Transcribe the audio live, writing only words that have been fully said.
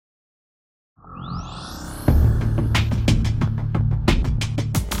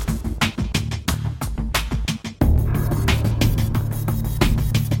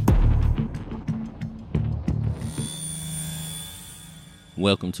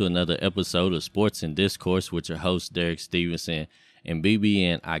Welcome to another episode of Sports and Discourse with your host, Derek Stevenson. And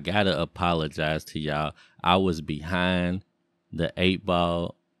BBN, I gotta apologize to y'all. I was behind the 8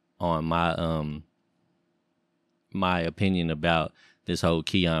 ball on my opinion about this whole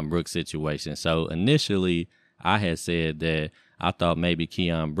Keon Brooks situation. So initially, I had said that I thought maybe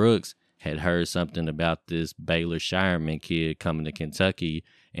Keon Brooks had heard something about this Baylor Shireman kid coming to Kentucky,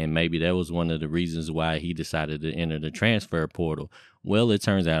 and maybe that was one of the reasons why he decided to enter the transfer portal. Well, it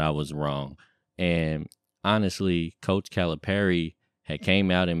turns out I was wrong. And honestly, Coach Calipari had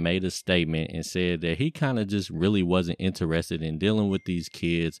came out and made a statement and said that he kind of just really wasn't interested in dealing with these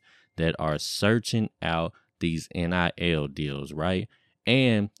kids that are searching out these NIL deals, right?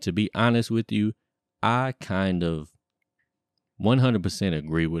 And to be honest with you, I kind of 100%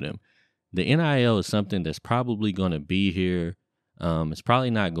 agree with him. The NIL is something that's probably going to be here. It's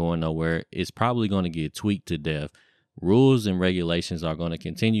probably not going nowhere. It's probably going to get tweaked to death. Rules and regulations are going to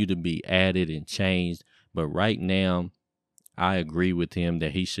continue to be added and changed. But right now, I agree with him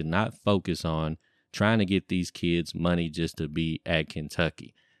that he should not focus on trying to get these kids money just to be at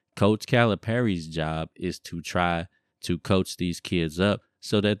Kentucky. Coach Calipari's job is to try to coach these kids up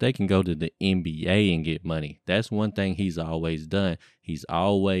so that they can go to the NBA and get money. That's one thing he's always done. He's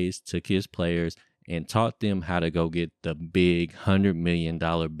always took his players and taught them how to go get the big $100 million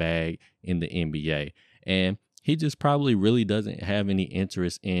bag in the NBA. And he just probably really doesn't have any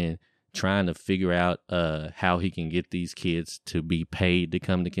interest in trying to figure out how he can get these kids to be paid to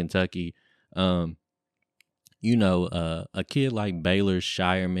come to Kentucky. A kid like Baylor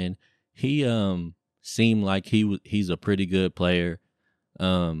Shireman, he seemed like he's a pretty good player.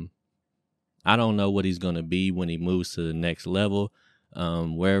 I don't know what he's going to be when he moves to the next level.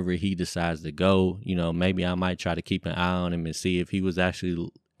 Wherever he decides to go, maybe I might try to keep an eye on him and see if he was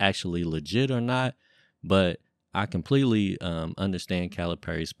actually legit or not. But I completely understand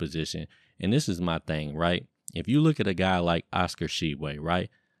Calipari's position. And this is my thing, right? If you look at a guy like Oscar Tshiebwe, right?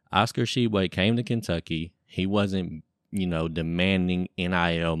 Oscar Tshiebwe came to Kentucky. He wasn't, demanding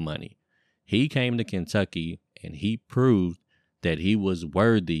NIL money. He came to Kentucky and he proved that he was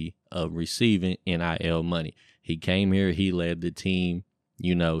worthy of receiving NIL money. He came here, he led the team,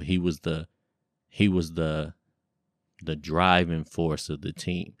 he was the driving force of the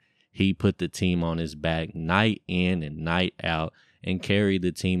team. He put the team on his back night in and night out and carried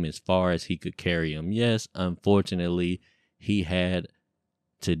the team as far as he could carry them. Yes, unfortunately, he had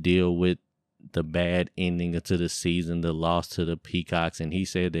to deal with the bad ending to the season, the loss to the Peacocks, and he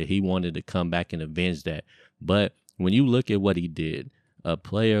said that he wanted to come back and avenge that. But when you look at what he did, a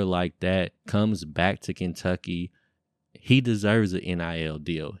player like that comes back to Kentucky, he deserves an NIL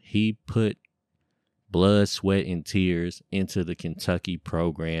deal. He put blood, sweat, and tears into the Kentucky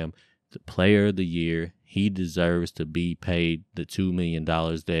program. The player of the year, he deserves to be paid the $2 million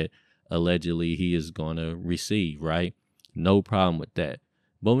that allegedly he is going to receive, right? No problem with that.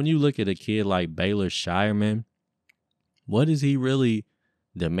 But when you look at a kid like Baylor Shireman, what is he really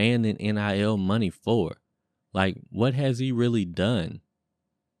demanding NIL money for? Like, what has he really done?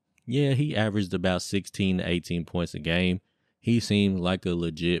 Yeah, he averaged about 16 to 18 points a game. He seemed like a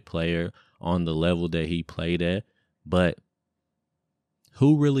legit player on the level that he played at. But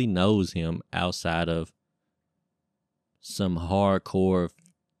who really knows him outside of some hardcore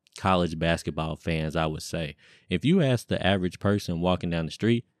college basketball fans, I would say? If you ask the average person walking down the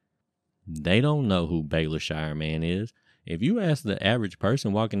street, they don't know who Baylor Shireman is. If you ask the average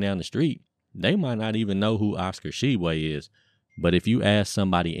person walking down the street, they might not even know who Oscar Tshiebwe is. But if you ask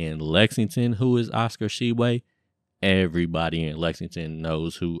somebody in Lexington who is Oscar Tshiebwe, everybody in Lexington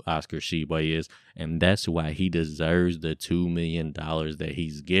knows who Oscar Tshiebwe is. And that's why he deserves the $2 million that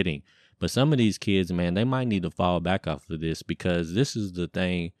he's getting. But some of these kids, man, they might need to fall back off of this, because this is the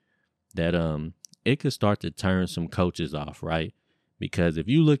thing that it could start to turn some coaches off, right? Because if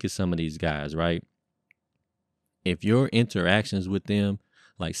you look at some of these guys, right, if your interactions with them,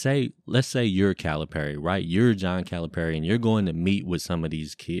 like let's say you're Calipari, right? You're John Calipari, and you're going to meet with some of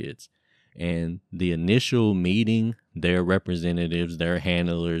these kids. And the initial meeting, their representatives, their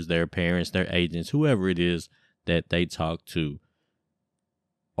handlers, their parents, their agents, whoever it is that they talk to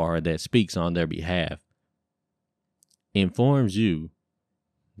or that speaks on their behalf, informs you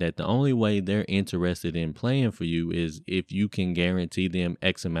that the only way they're interested in playing for you is if you can guarantee them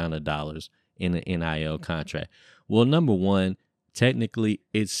X amount of dollars in an NIL contract. Well, number one, technically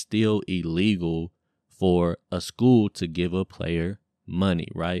it's still illegal for a school to give a player money,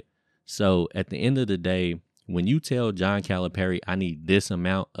 right? So at the end of the day, when you tell John Calipari, I need this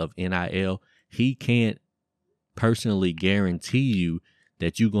amount of NIL, he can't personally guarantee you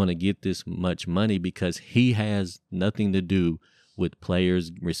that you're going to get this much money, because he has nothing to do with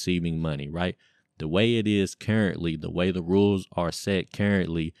players receiving money, right? The way it is currently, the way the rules are set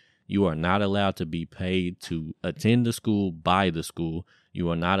currently, you are not allowed to be paid to attend the school by the school. You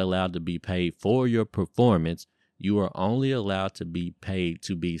are not allowed to be paid for your performance. You are only allowed to be paid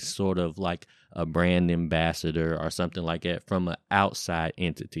to be sort of like a brand ambassador or something like that from an outside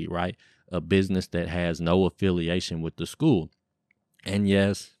entity, right? A business that has no affiliation with the school. And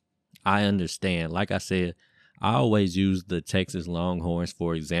yes, I understand. Like I said, I always use the Texas Longhorns,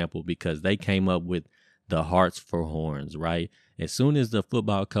 for example, because they came up with the Hearts for Horns, right? As soon as the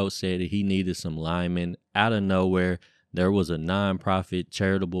football coach said that he needed some linemen, out of nowhere, there was a nonprofit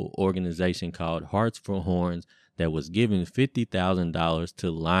charitable organization called Hearts for Horns that was giving $50,000 to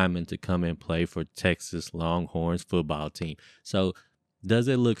linemen to come and play for Texas Longhorns football team. So does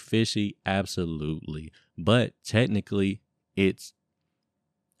it look fishy? Absolutely. But technically, it's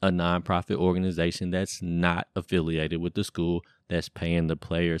a nonprofit organization that's not affiliated with the school, that's paying the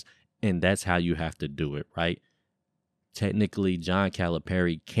players, and that's how you have to do it, right? Technically, John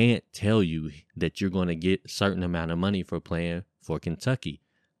Calipari can't tell you that you're going to get a certain amount of money for playing for Kentucky.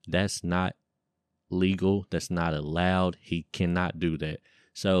 That's not legal. That's not allowed. He cannot do that.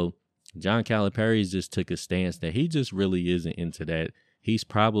 So John Calipari just took a stance that he just really isn't into that. He's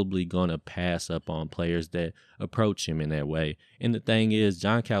probably going to pass up on players that approach him in that way. And the thing is,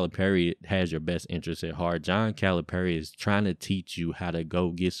 John Calipari has your best interest at heart. John Calipari is trying to teach you how to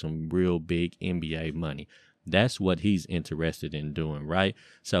go get some real big NBA money. That's what he's interested in doing, right?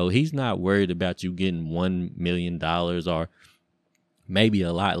 So he's not worried about you getting $1 million or maybe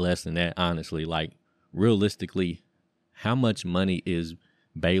a lot less than that, honestly. Like, realistically, how much money is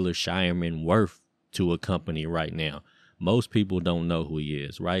Baylor Shireman worth to a company right now? Most people don't know who he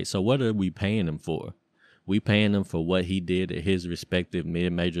is, right? So what are we paying him for? We paying him for what he did at his respective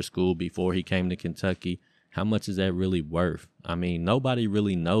mid-major school before he came to Kentucky. How much is that really worth? I mean, nobody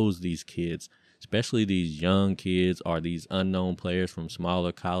really knows these kids, especially these young kids or these unknown players from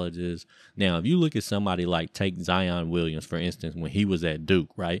smaller colleges. Now, if you look at somebody like, take Zion Williams, for instance, when he was at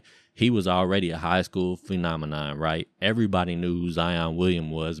Duke, right? He was already a high school phenomenon, right? Everybody knew who Zion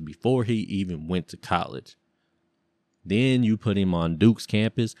Williams was before he even went to college. Then you put him on Duke's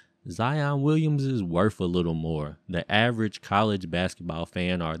campus. Zion Williams is worth a little more. The average college basketball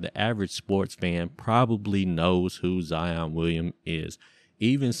fan or the average sports fan probably knows who Zion Williams is.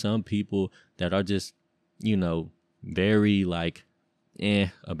 Even some people that are just, very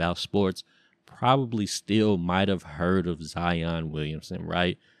about sports probably still might have heard of Zion Williamson,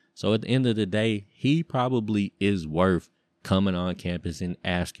 right? So at the end of the day, he probably is worth coming on campus and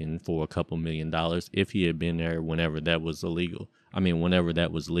asking for a couple $1 million if he had been there whenever that was illegal. Whenever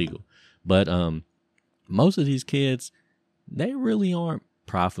that was legal. But most of these kids, they really aren't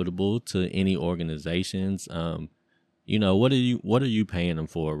profitable to any organizations. What are you paying them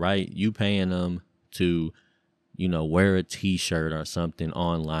for, right? You paying them to, wear a t-shirt or something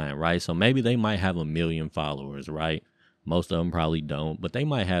online, right? So maybe they might have 1 million followers, right? Most of them probably don't, but they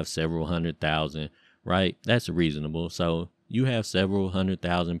might have several 100,000. Right? That's reasonable. So you have several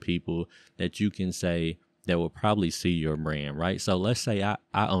 100,000 people that you can say that will probably see your brand, right? So let's say I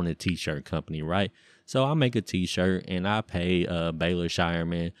own a t-shirt company, right? So I make a t-shirt and I pay Baylor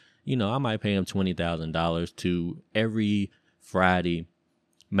Shireman, I might pay him $20,000 to every Friday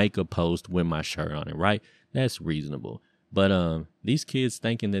make a post with my shirt on it, right? That's reasonable. But these kids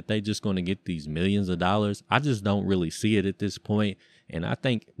thinking that they just going to get these millions of dollars, I just don't really see it at this point. And I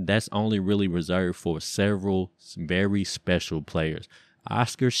think that's only really reserved for several very special players.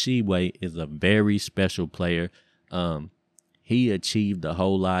 Oscar Tshiebwe is a very special player. He achieved a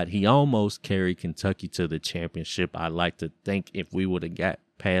whole lot. He almost carried Kentucky to the championship. I like to think if we would have got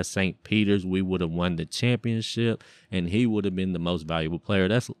past St. Peter's, we would have won the championship, and he would have been the most valuable player.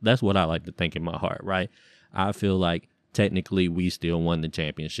 That's what I like to think in my heart, right? I feel like technically we still won the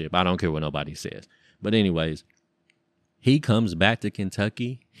championship. I don't care what nobody says. But anyways, he comes back to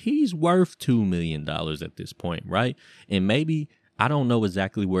Kentucky. He's worth $2 million at this point, right? And maybe, I don't know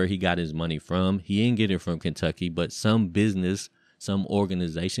exactly where he got his money from. He didn't get it from Kentucky, but some business, some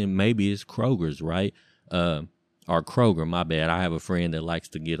organization, maybe it's Kroger's, right? Or Kroger, my bad. I have a friend that likes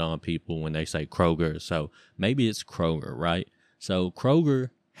to get on people when they say Kroger. So maybe it's Kroger, right? So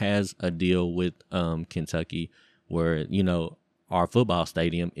Kroger has a deal with Kentucky where, our football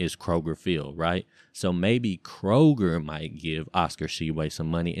stadium is Kroger Field, right? So maybe Kroger might give Oscar Tshiebwe some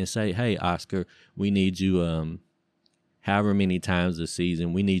money and say, hey, Oscar, we need you however many times a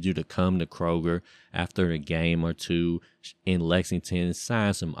season. We need you to come to Kroger after a game or two in Lexington,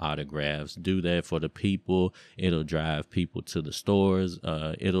 sign some autographs, do that for the people. It'll drive people to the stores.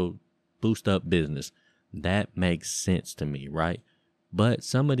 It'll boost up business. That makes sense to me, right? But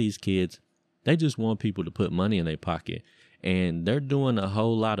some of these kids, they just want people to put money in their pocket. And they're doing a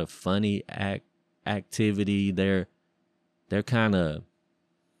whole lot of funny activity. They're kind of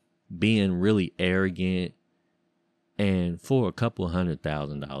being really arrogant. And for a couple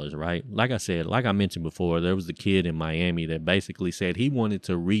 $100,000, right? Like I said, like I mentioned before, there was a kid in Miami that basically said he wanted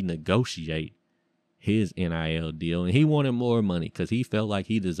to renegotiate his NIL deal, and he wanted more money because he felt like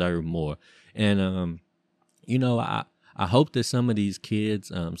he deserved more. And I hope that some of these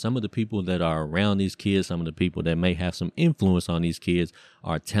kids, some of the people that are around these kids, some of the people that may have some influence on these kids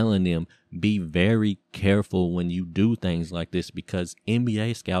are telling them, be very careful when you do things like this, because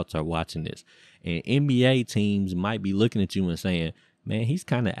NBA scouts are watching this, and NBA teams might be looking at you and saying, man, he's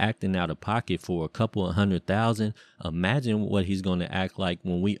kind of acting out of pocket for a couple of $100,000. Imagine what he's going to act like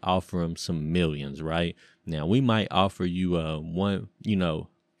when we offer him some millions, right? Now, we might offer you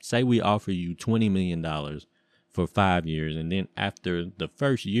say we offer you $20 million for 5 years, and then after the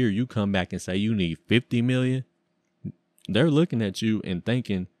first year, you come back and say you need $50 million. They're looking at you and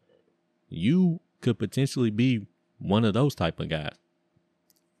thinking you could potentially be one of those type of guys.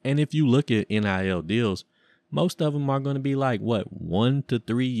 And if you look at NIL deals, most of them are going to be like, 1 to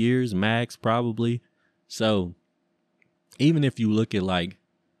 3 years max, probably. So even if you look at like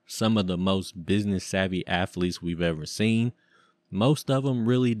some of the most business savvy athletes we've ever seen, most of them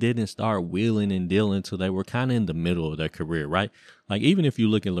really didn't start wheeling and dealing until they were kind of in the middle of their career, right? Like even if you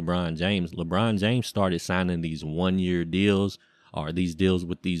look at LeBron James started signing these 1-year deals, or these deals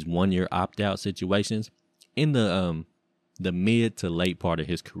with these 1-year opt-out situations in the mid to late part of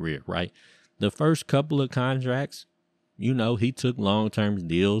his career, right? The first couple of contracts, he took long-term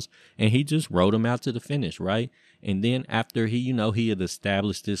deals and he just wrote them out to the finish, right? And then after he had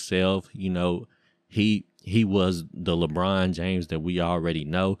established himself, he was the LeBron James that we already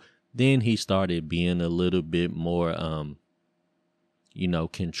know. Then he started being a little bit more,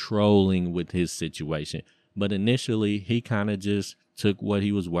 controlling with his situation. But initially, he kind of just took what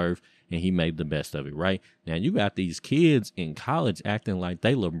he was worth and he made the best of it, right? Now, you got these kids in college acting like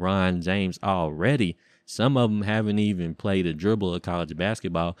they LeBron James already. Some of them haven't even played a dribble of college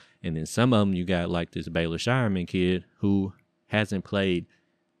basketball. And then some of them, you got like this Baylor Shireman kid who hasn't played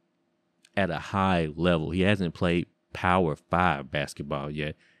at a high level. He hasn't played Power 5 basketball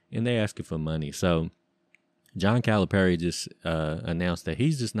yet. And they're asking for money. So John Calipari just announced that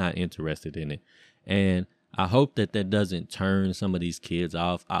he's just not interested in it. And I hope that doesn't turn some of these kids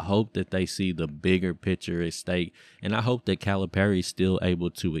off. I hope that they see the bigger picture at stake. And I hope that Calipari is still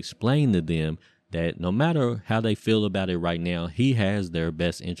able to explain to them that no matter how they feel about it right now, he has their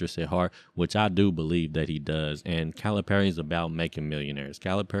best interest at heart, which I do believe that he does. And Calipari is about making millionaires.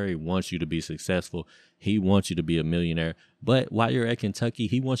 Calipari wants you to be successful. He wants you to be a millionaire. But while you're at Kentucky,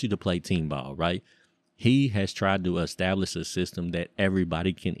 he wants you to play team ball, right? He has tried to establish a system that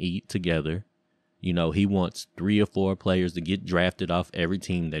everybody can eat together. He wants 3 or 4 players to get drafted off every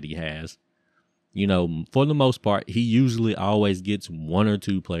team that he has. For the most part, he usually always gets 1 or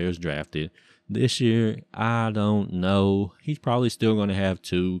 2 players drafted. This year, I don't know. He's probably still going to have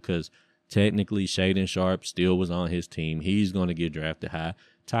 2 because technically Shaedon Sharpe still was on his team. He's going to get drafted high.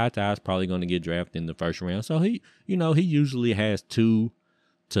 Ty's probably going to get drafted in the first round. So he usually has 2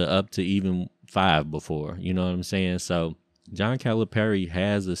 to up to even 5 before. You know what I'm saying? So John Calipari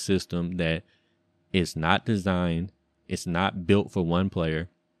has a system that it's not designed. It's not built for one player.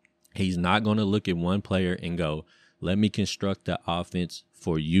 He's not going to look at one player and go, let me construct the offense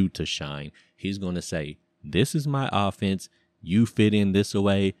for you to shine. He's going to say, this is my offense. You fit in this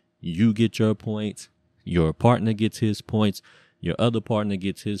way. You get your points. Your partner gets his points. Your other partner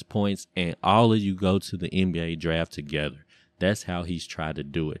gets his points. And all of you go to the NBA draft together. That's how he's tried to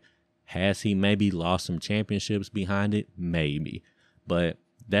do it. Has he maybe lost some championships behind it? Maybe. But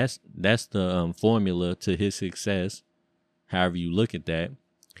that's the formula to his success. However you look at that,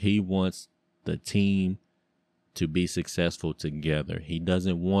 he wants the team to be successful together. He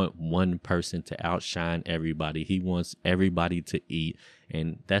doesn't want one person to outshine everybody. He wants everybody to eat.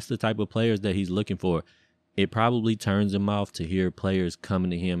 And that's the type of players that he's looking for. It probably turns him off to hear players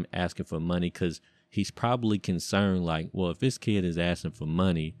coming to him asking for money because he's probably concerned like, well, if this kid is asking for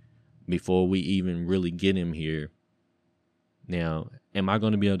money before we even really get him here, now, am I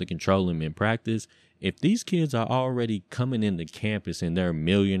going to be able to control him in practice? If these kids are already coming into campus and they're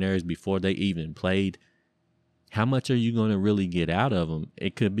millionaires before they even played, how much are you going to really get out of them?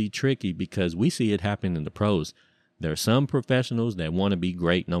 It could be tricky because we see it happen in the pros. There are some professionals that want to be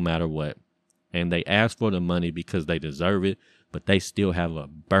great no matter what, and they ask for the money because they deserve it, but they still have a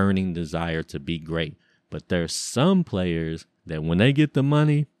burning desire to be great. But there's some players that when they get the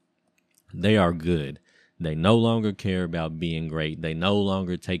money, they are good. They no longer care about being great. They no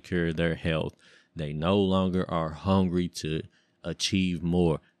longer take care of their health. They no longer are hungry to achieve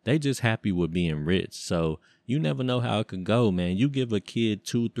more. They just happy with being rich. So you never know how it could go, man. You give a kid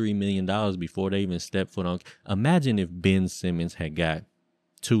 $2-3 million before they even step foot on. Imagine if Ben Simmons had got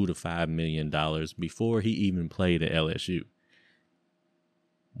 $2 to $5 million before he even played at LSU.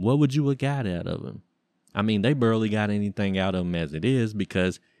 What would you have got out of him? I mean, they barely got anything out of him as it is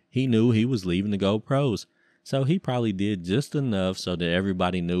because he knew he was leaving to go pros. So he probably did just enough so that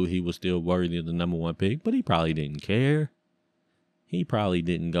everybody knew he was still worthy of the number 1 pick, but he probably didn't care. He probably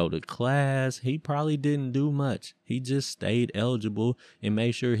didn't go to class. He probably didn't do much. He just stayed eligible and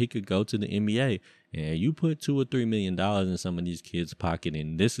made sure he could go to the NBA. And you put $2 or $3 million in some of these kids' pocket,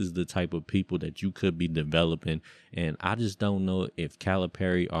 and this is the type of people that you could be developing. And I just don't know if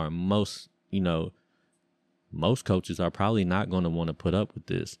Calipari or most coaches are probably not going to want to put up with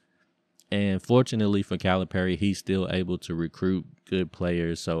this. And fortunately for Calipari, he's still able to recruit good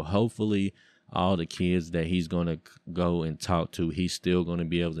players. So hopefully all the kids that he's going to go and talk to, he's still going to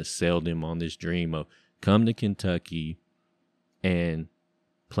be able to sell them on this dream of come to Kentucky and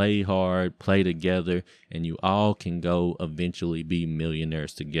play hard, play together, and you all can go eventually be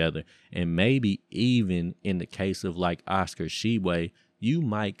millionaires together. And maybe even in the case of like Oscar Tshiebwe,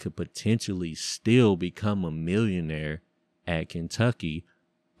 you could potentially still become a millionaire at Kentucky,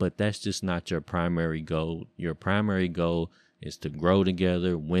 but that's just not your primary goal. Your primary goal is to grow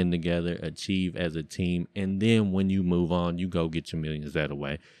together, win together, achieve as a team, and then when you move on, you go get your millions that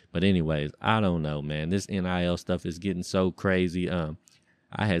way. But anyways, I don't know, man. This NIL stuff is getting so crazy.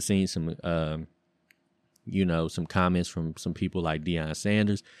 I had seen some comments from some people like Deion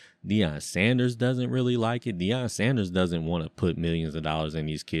Sanders. Deion Sanders doesn't really like it. Deion Sanders doesn't want to put millions of dollars in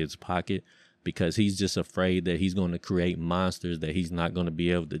these kids' pocket because he's just afraid that he's going to create monsters that he's not going to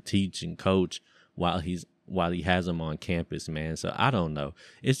be able to teach and coach while he has them on campus, man. So I don't know.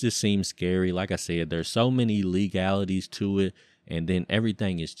 It just seems scary. Like I said, there's so many legalities to it, and then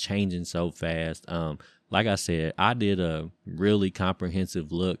everything is changing so fast. Like I said, I did a really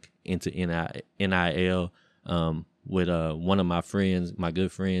comprehensive look into NIL with one of my friends, my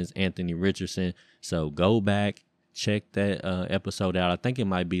good friends, Anthony Richardson. So go back, check that episode out. I think it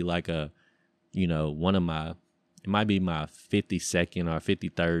might be like it might be my 52nd or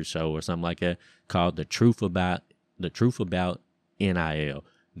 53rd show or something like that, called The Truth About NIL.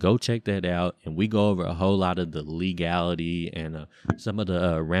 Go check that out, and we go over a whole lot of the legality and some of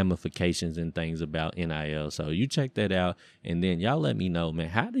the ramifications and things about NIL. So you check that out, and then y'all let me know, man,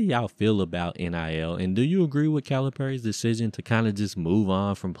 how do y'all feel about NIL? And do you agree with Calipari's decision to kind of just move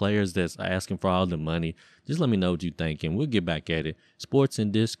on from players that's asking for all the money? Just let me know what you think, and we'll get back at it. Sports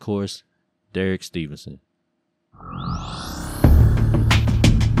and Discourse, Derek Stevenson.